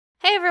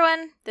Hey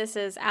everyone, this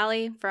is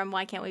Allie from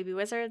Why Can't We Be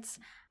Wizards.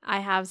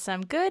 I have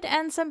some good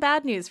and some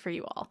bad news for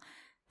you all.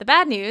 The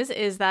bad news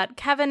is that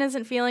Kevin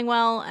isn't feeling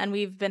well and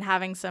we've been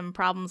having some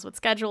problems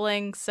with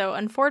scheduling, so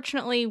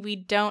unfortunately we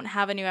don't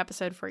have a new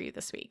episode for you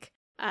this week.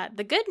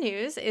 The good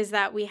news is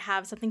that we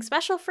have something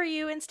special for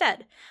you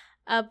instead,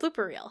 a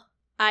blooper reel.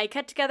 I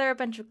cut together a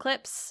bunch of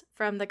clips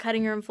from the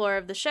cutting room floor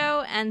of the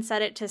show and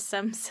set it to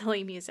some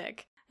silly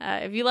music.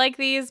 If you like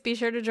these, be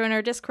sure to join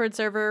our Discord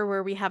server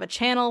where we have a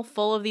channel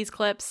full of these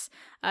clips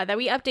that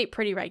we update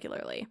pretty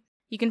regularly.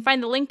 You can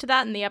find the link to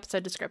that in the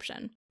episode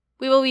description.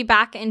 We will be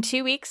back in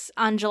 2 weeks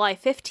on July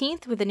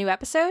 15th with a new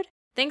episode.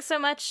 Thanks so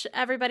much,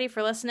 everybody,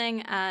 for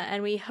listening,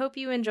 and we hope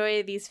you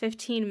enjoy these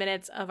 15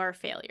 minutes of our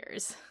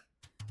failures.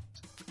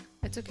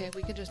 It's okay.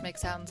 We can just make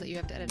sounds that you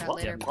have to edit out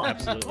later. Yeah,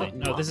 absolutely.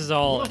 No, this is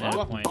all an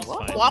edit point. It's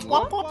fine.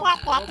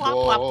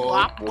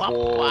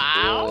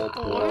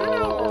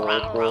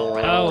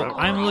 Oh,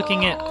 I'm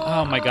looking at...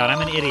 Oh my god,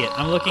 I'm an idiot.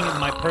 I'm looking at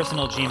my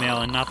personal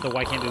Gmail and not the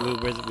Why Can't We Be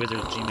Wizards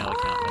Gmail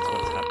account. That's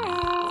what's happening.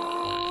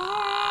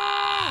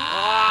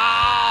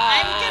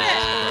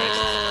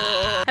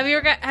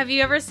 Have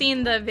you ever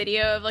seen the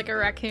video of like a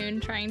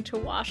raccoon trying to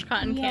wash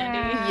cotton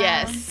candy?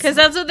 Yes. Because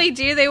that's what they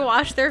do. They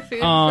wash their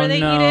food before they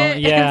eat it.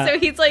 Yeah. And so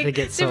he's like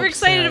super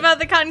excited upset about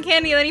the cotton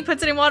candy, and then he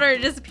puts it in water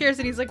and it disappears,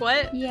 and he's like,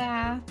 what?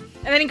 Yeah.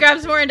 And then he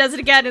grabs more and does it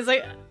again. And is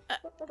like,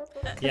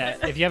 Yeah,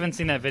 if you haven't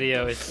seen that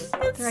video, it's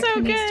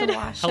so good. To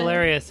wash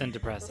hilarious and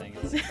depressing.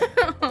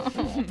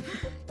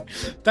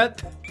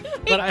 But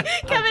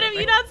Kevin, have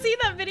you not seen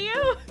that video?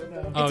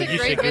 Oh, It's a you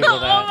great should video. Google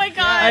that. Oh my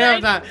god. I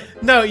have not.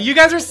 No, you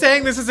guys are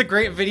saying this is a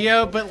great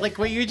video, but like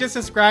what you just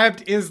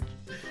described is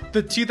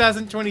the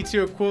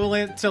 2022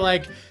 equivalent to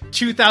like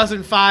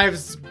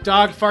 2005's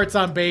Dog Farts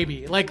on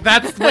Baby. Like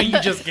that's what you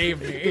just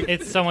gave me.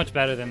 It's so much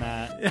better than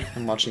that.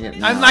 I'm watching it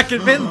now. I'm not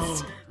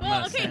convinced.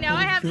 Well, okay, now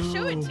I have to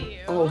show it to you.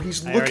 Oh,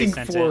 he's I already looking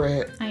sent for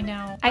it. I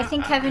know. I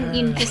think, Kevin,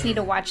 you just need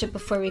to watch it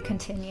before we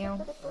continue.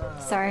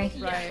 Sorry.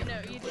 Right. No,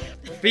 you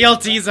did.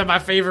 BLTs are my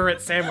favorite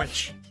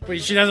sandwich.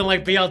 Wait, she doesn't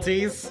like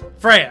BLTs?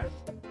 Freya,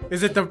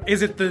 is it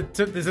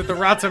the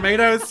raw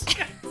tomatoes? It's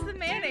the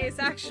mayonnaise,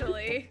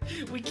 actually.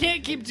 We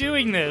can't keep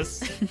doing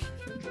this.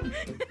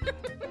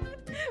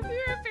 We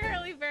were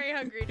apparently very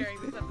hungry during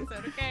this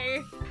episode,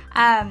 okay?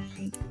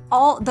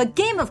 The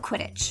game of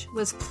Quidditch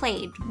was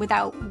played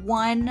without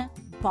one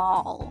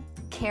ball.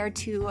 Care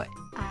to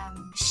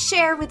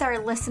share with our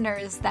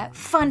listeners that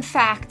fun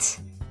fact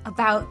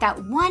about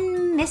that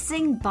one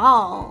missing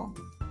ball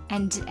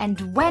and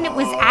when it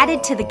was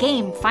added to the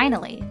game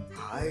finally?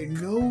 I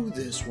know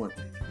this one.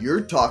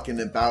 You're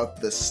talking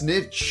about the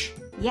snitch.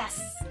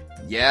 Yes.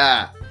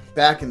 Yeah.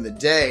 Back in the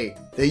day,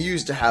 they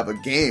used to have a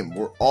game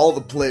where all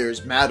the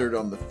players mattered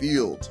on the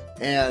field.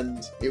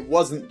 And it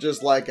wasn't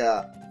just like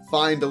a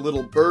find a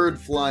little bird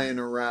flying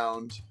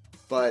around.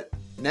 But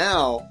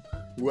now,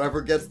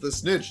 whoever gets the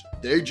snitch,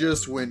 they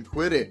just win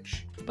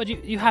Quidditch. But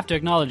you have to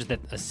acknowledge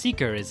that a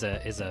seeker is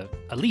a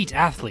elite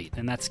athlete,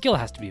 and that skill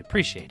has to be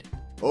appreciated.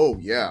 Oh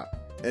yeah,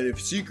 and if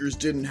Seekers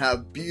didn't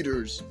have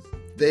beaters,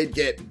 they'd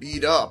get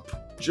beat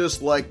up,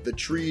 just like the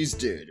trees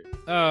did.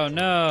 Oh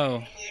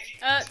no.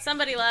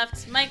 Somebody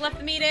left. Mike left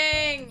the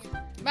meeting.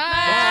 Bye.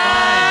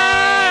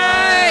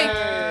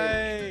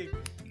 Hey.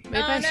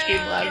 Maybe I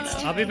screamed loud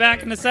enough. I'll be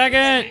back in a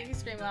second. If you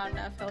scream loud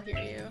enough, he'll hear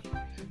you.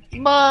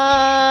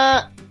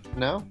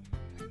 No?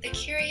 The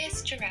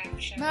Curious Giraffe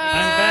Show. I'm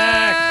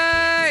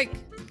back. Mike!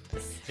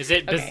 Is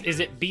it Okay.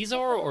 is it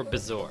Bezor or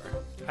Bezor?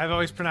 I've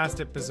always pronounced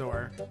it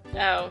Bizarre.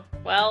 Oh,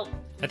 well,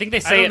 I think they I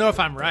say don't it. know if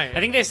I'm right.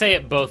 I think they say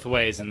it both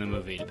ways in the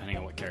movie, depending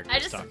on what character I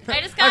it's just talking. got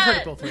I've heard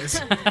it both ways.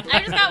 I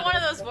just got one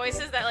of those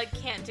voices that like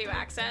can't do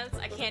accents.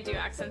 I can't do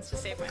accents to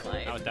save my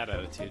life. Not with that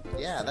attitude.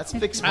 Yeah, that's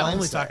fixed I'm mindset.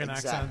 only talking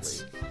exactly.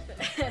 accents.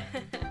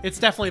 It's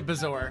definitely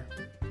Bizarre.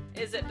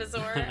 Is it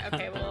Bizarre?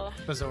 Okay, well,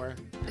 Bizarre.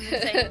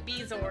 say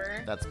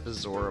Bezor. That's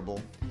bizarrable.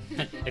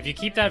 If you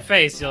keep that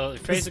face, your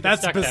face will get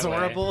That's stuck that way.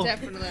 Bizarrable.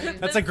 Definitely.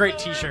 That's a great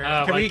t-shirt.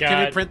 Oh can my we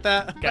God. print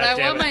that? God But I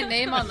damn want it. my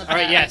name on the back. All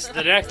right, yes.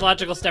 The next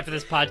logical step for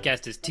this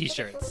podcast is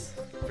T-shirts,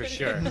 for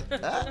sure.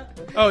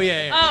 Oh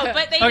yeah. Oh,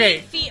 but they Okay.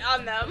 need feet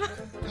on them.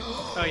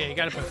 Oh yeah, you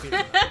gotta put feet.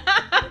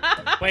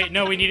 Wait,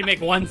 no, we need to make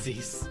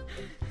onesies.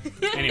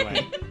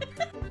 Anyway,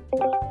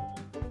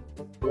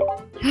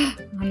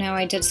 Oh no,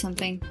 I did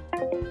something.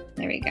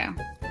 There we go.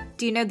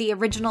 Do you know the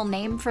original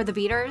name for the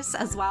beaters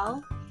as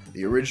well?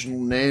 The original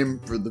name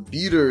for the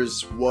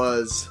beaters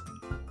was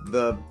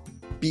the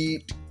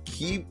Beat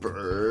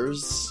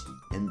Keepers,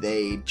 and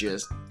they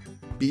just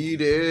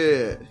beat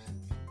it.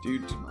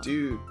 That's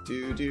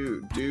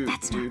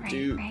not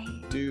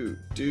right?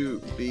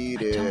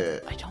 Beat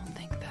it. I don't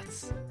think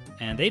that's...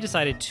 And they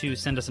decided to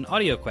send us an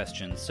audio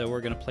question, so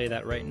we're going to play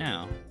that right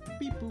now.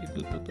 Beep, boop,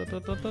 boop, boop,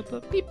 boop, boop, boop,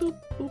 boop, beep, boop,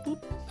 boop, boop.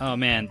 Oh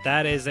man,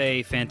 that is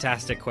a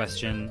fantastic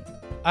question.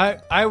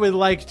 I would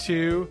like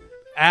to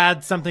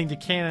add something to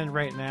canon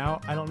right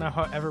now. I don't know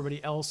how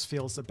everybody else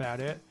feels about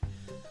it.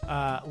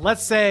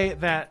 Let's say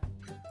that...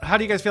 How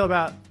do you guys feel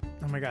about...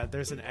 Oh my god,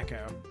 there's an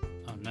echo.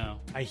 Oh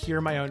no. I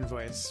hear my own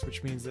voice,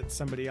 which means that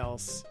somebody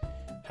else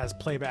has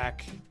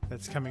playback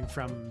that's coming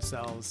from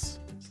themselves.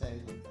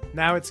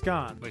 Now it's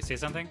gone. Wait, say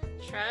something?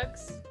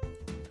 Shrugs.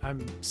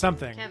 I'm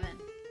something. Kevin.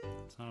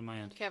 It's not on my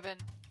end. Kevin.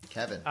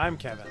 Kevin. I'm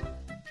Kevin.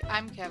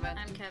 I'm Kevin.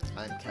 I'm Kevin.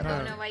 I'm I Kevin.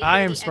 don't know why you I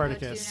did am the echo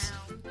Spartacus. too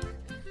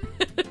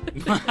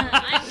now.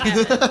 I'm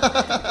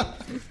Kevin.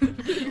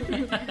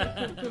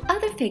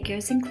 Other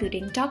figures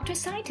including Dr.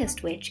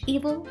 Scientist Witch,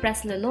 Evil,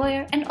 Wrestler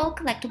Lawyer, and all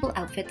collectible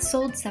outfits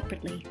sold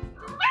separately.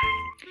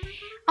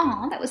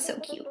 Aw, that was so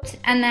cute.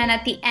 And then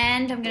at the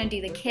end, I'm gonna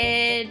do the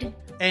kid.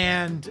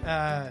 And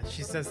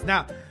she says,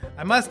 now,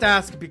 I must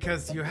ask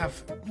because you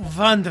have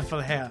wonderful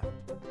hair,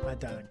 my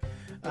darling.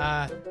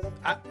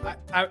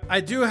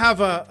 I do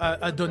have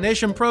a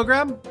donation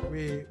program.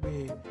 We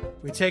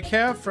take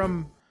hair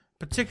from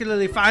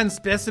particularly fine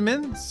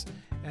specimens,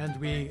 and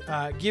we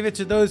give it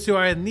to those who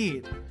are in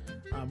need.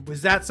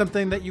 Was that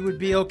something that you would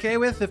be okay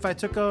with if I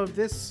took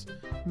this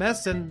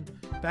mess and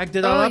bagged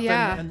it all up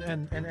yeah. and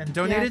I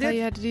donated thought it?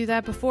 you had to do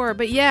that before,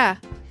 but yeah.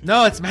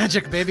 No, it's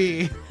magic,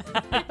 baby.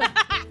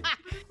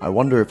 I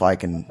wonder if I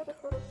can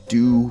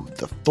do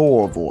the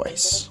Thor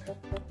voice.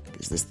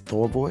 Is this the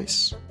Thor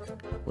voice?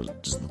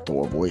 Does the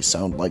Thor voice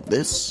sound like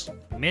this?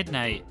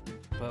 Midnight,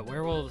 but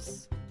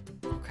werewolves.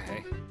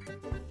 Okay.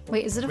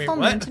 Wait, is it a Wait, full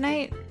what? moon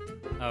tonight? Oh,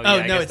 Oh, yeah,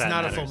 I no, guess it's that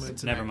not a matters. full moon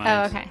tonight. Never mind.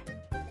 Oh, okay.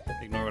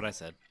 Ignore what I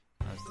said.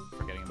 I was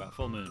forgetting about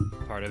full moon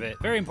part of it.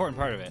 Very important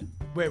part of it.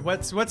 Wait,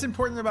 what's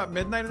important about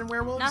midnight and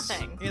werewolves?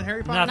 Nothing. In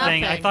Harry Potter?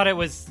 Nothing. I Nothing. thought it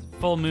was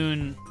full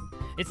moon.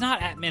 It's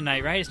not at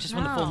midnight, right? It's just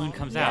when the full No. moon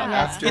comes Yeah. out.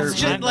 After It's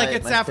just midnight, like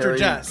it's my after fairy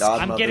dusk.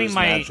 I'm getting godmother's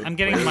my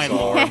magic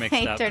lore wears mixed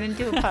I up. turn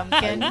into a off. I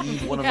pumpkin.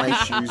 leave one of my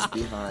shoes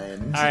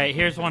behind. All right,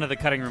 here's one of the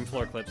cutting room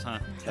floor clips, huh? All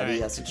Teddy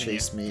right, has to continue.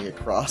 chase me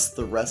across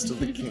the rest of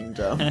the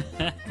kingdom.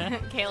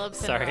 Caleb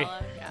Sorry.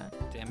 Cinderella. Yeah.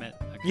 Damn it.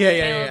 Okay.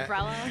 Yeah.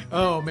 Caleb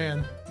Oh,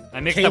 man. I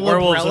mixed Caleb up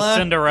werewolves with Brella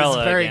Cinderella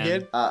is very again.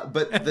 good.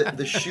 But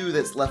the shoe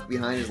that's left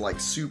behind is like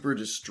super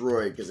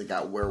destroyed because it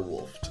got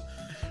werewolfed.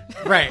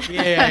 Right.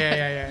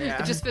 Yeah.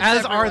 It just fits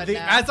as are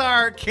everyone now. as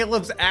are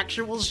Caleb's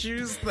actual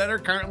shoes that are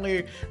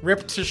currently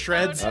ripped to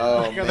shreds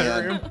Oh in the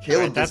other room. man,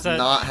 Caleb Right, that's does a-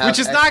 not have Which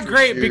is not extra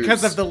great shoes.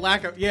 because of the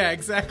lack of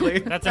exactly.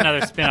 That's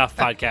another spin-off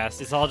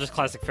podcast. It's all just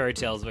classic fairy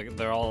tales, but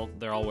they're all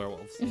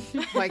werewolves.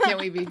 Why can't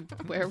we be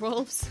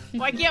werewolves?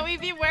 Why can't we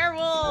be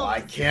werewolves?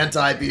 Why can't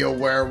I be a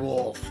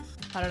werewolf?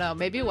 I don't know.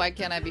 Maybe why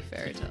can't I be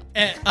fairy tale?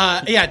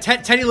 And,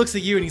 Teddy looks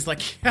at you and he's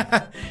like,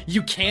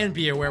 "You can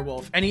be a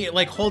werewolf," and he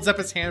like holds up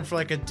his hand for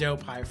like a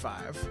dope high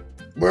five.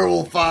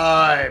 Werewolf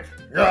 5.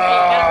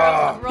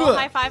 Ah! Roll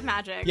high five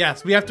magic.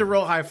 Yes, we have to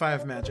roll high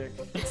five magic.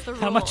 It's the rule.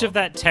 How much of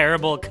that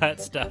terrible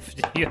cut stuff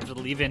do you have to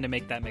leave in to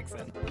make that make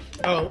sense?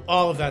 Oh,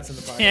 all of that's in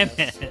the Damn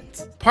podcast.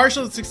 it.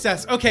 Partial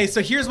success. Okay,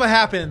 so here's what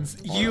happens.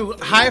 You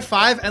high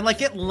five and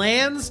like it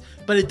lands,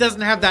 but it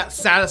doesn't have that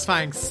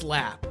satisfying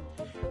slap.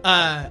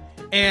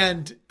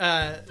 And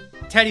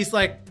Teddy's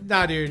like,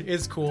 "Nah, dude,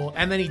 it's cool."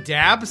 And then he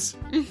dabs.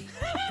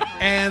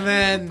 And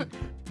then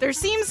There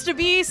seems to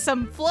be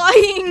some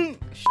flying.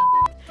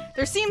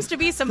 There seems to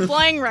be some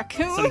flying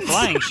raccoons. Some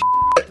flying sh**.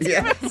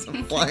 Yeah,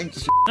 some flying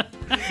shit.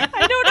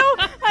 I don't know.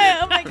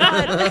 Oh my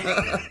god.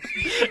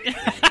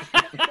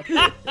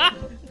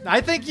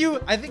 I think you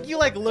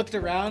like looked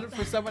around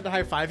for someone to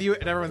high five you,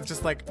 and everyone's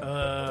just like,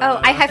 Oh,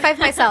 I high five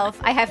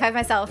myself.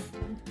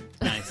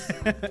 Nice.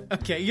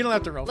 Okay, you don't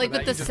have to roll Like for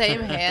with that. the you just- same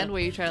hand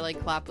where you try to like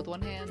clap with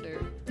one hand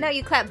or No,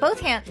 you clap both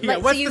hands. Yeah,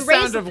 Like, what's so you the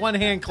raise, sound of one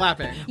hand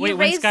clapping? you Wait,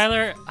 when raise-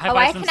 Skylar high Oh,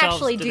 fives I can themselves,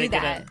 actually do do they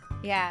get that.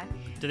 Yeah.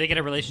 Do they get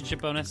a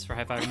relationship bonus for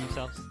high fiving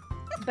themselves?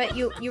 But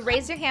you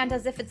raise your hand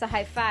as if it's a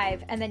high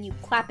five, and then you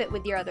clap it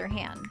with your other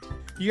hand.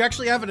 You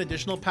actually have an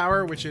additional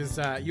power, which is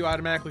you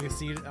automatically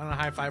succeed on a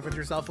high five with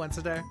yourself once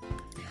a day.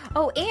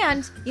 Oh,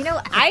 and you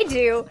know, I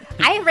do.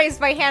 I raise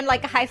my hand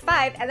like a high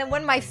five, and then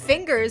one of my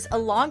fingers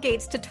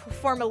elongates to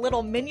form a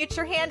little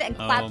miniature hand and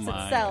claps oh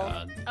my itself.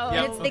 God. Oh,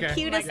 And it's the okay.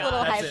 cutest my little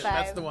God. high That's it. five.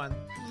 That's the one.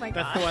 my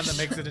That's the gosh. one that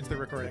makes it into the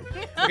recording.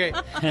 Okay.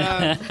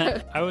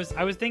 I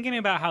was thinking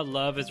about how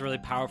love is really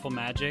powerful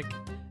magic,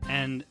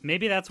 and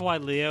maybe that's why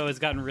Leo has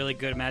gotten really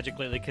good at magic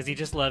lately, because he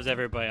just loves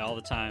everybody all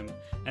the time.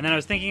 And then I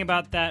was thinking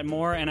about that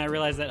more, and I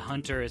realized that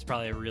Hunter is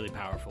probably a really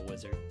powerful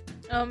wizard.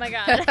 Oh my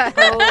god.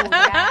 Oh,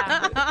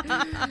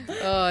 yeah.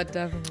 oh,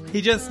 definitely.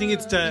 He just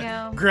needs to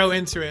Yeah. grow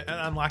into it and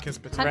unlock his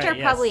potential. Hunter Right,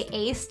 yes. probably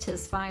aced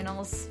his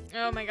finals.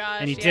 Oh my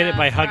gosh. And he did it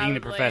by hugging the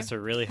probably. professor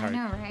really I hard.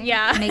 know, right?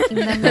 Yeah. Making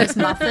them those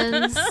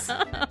muffins.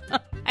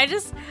 I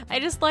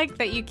just like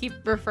that you keep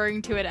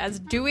referring to it as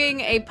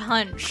doing a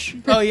punch.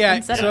 Oh yeah,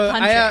 Instead so of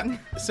punching.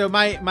 so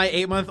my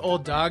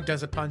 8-month-old dog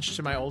does a punch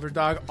to my older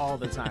dog all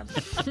the time.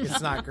 It's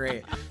not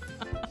great.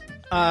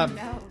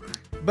 No.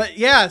 But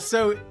yeah,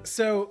 so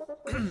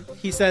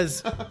he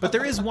says, but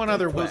there is one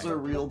other way. Those are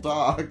real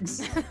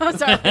dogs. Oh,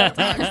 sorry.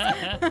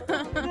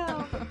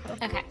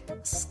 Okay.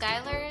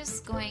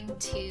 Skylar's going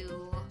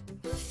to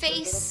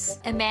face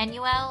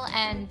Emmanuel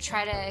and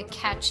try to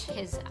catch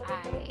his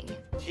eye.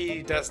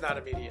 He does not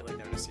immediately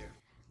notice you.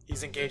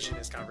 He's engaged in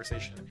his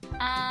conversation.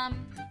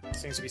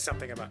 Seems to be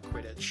something about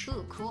Quidditch.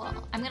 Ooh, cool.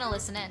 I'm gonna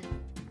listen in.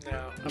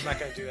 No, I'm not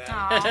gonna do that.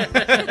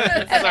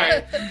 Aw.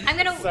 Sorry. I'm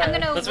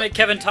gonna. Let's make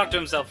Kevin talk to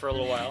himself for a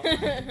little while.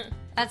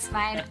 That's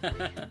fine.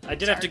 I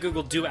did have to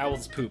Google "do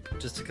owls poop"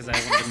 just because I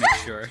wanted to make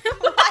sure.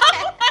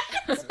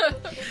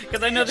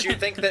 Because I know Did you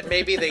think that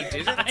maybe they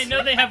didn't? I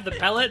know they have the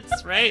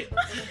pellets, right?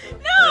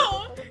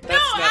 No, nothing.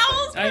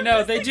 owls. I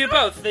know they do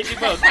both. They do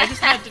both. I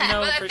just had to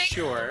know But I for think-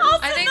 sure.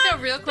 I think the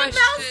real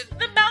question.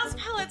 The mouse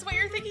pellets. What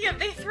you're thinking of?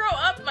 They throw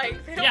up,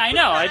 Mike. They don't Yeah, I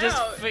know. poop I that just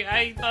out.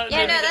 I thought. Yeah,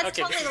 maybe- no, that's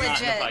okay, totally this is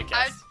not in the legit.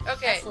 podcast.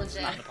 Okay, That's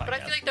legit. Not in the but I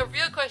podcast. feel like the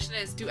real question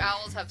is: do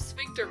owls have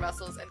sphincter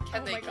muscles, and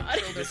can they my God.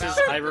 control their This bowel is.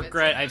 I movements?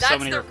 regret. I have That's so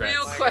many the regrets.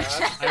 real my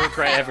question. I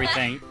regret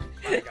everything. Oh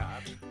my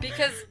God.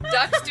 Because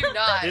ducks do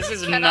not. This is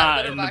They cannot not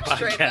litter in the box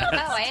straight up. Oh,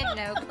 podcast. I had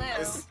no clue.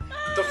 This-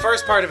 the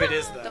first part of it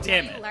is though.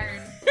 Damn it.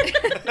 Learn.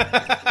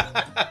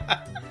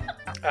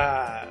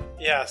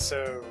 Yeah,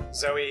 so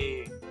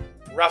Zoe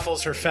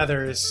ruffles her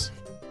feathers,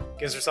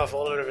 gives herself a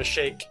little bit of a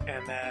shake,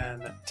 and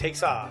then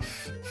takes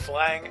off,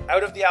 flying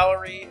out of the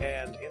owlery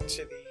and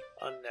into the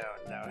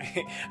unknown. No,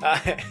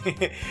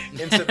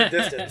 into the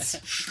distance.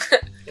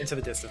 Into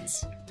the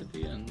distance.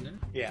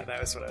 Yeah, that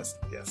was what I was.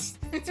 Yes,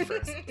 it's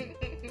first.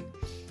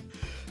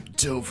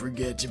 Don't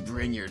forget to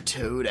bring your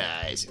toad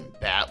eyes and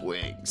bat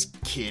wings,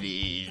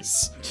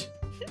 kitties.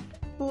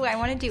 Ooh, I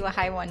want to do a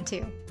high one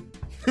too.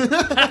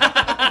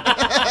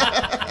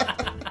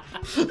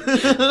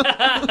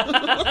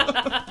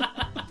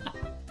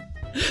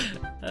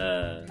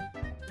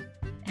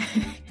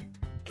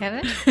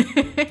 Kevin?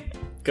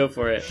 Go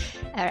for it.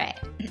 All right.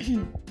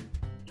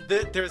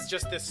 There's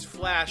just this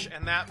flash,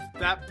 and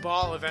that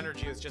ball of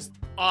energy is just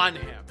on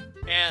him.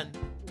 And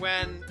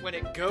when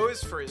it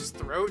goes for his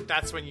throat,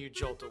 that's when you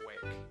jolt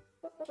awake.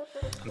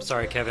 I'm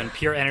sorry, Kevin.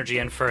 Pure energy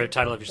and for a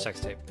title of your sex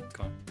tape.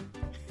 Go on.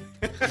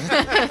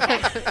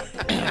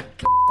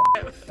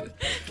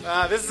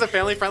 This is a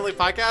family-friendly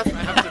podcast.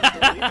 I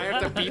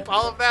have to beep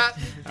all of that.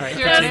 All right.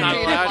 Pure That's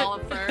continue. not energy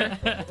allowed. and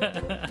ball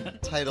of fur.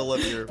 Title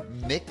of your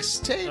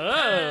mixtape?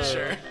 Oh,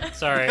 Sure.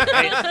 Sorry,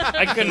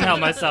 I couldn't help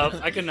myself.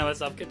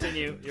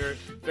 Continue your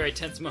very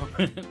tense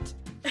moment.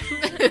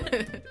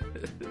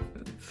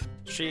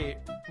 She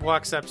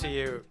walks up to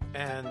you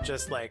and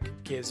just like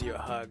gives you a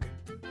hug.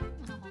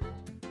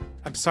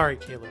 I'm sorry,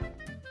 Caleb.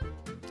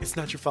 It's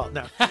not your fault.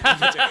 No.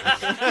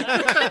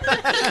 I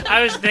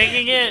was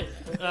thinking it.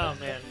 Oh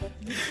man.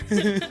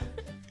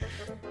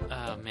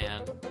 Oh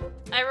man.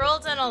 I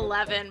rolled an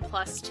 11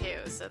 plus 2,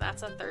 so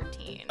that's a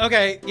 13.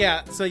 Okay,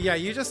 yeah. So yeah,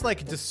 you just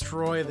like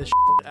destroy the shit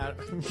out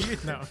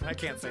of No, I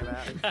can't say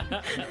that.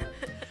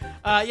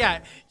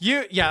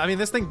 Yeah, I mean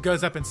this thing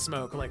goes up in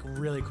smoke like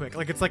really quick.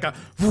 Like it's like a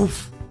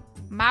woof.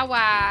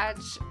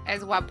 Marriage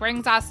is what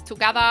brings us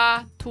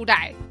together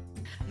today.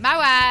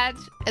 Marriage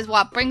is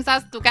what brings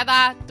us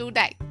together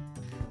today.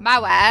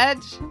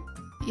 Marriage.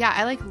 Yeah,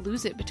 I like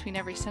lose it between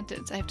every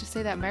sentence. I have to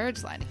say that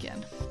marriage line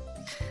again.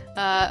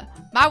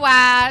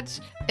 Marriage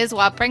is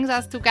what brings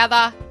us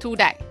together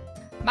today.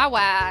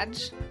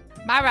 Marriage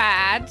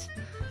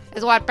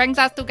is what brings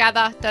us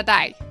together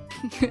today.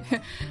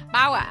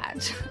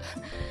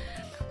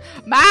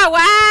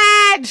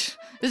 Marriage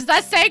is the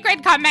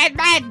sacred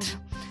commitment.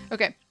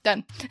 Okay,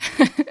 done.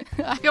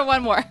 I got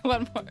one more.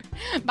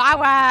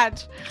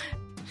 Marriage.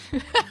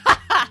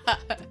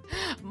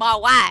 My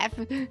wife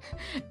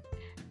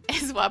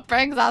is what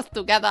brings us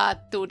together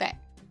today.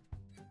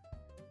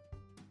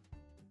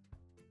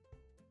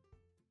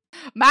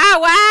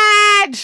 Marriage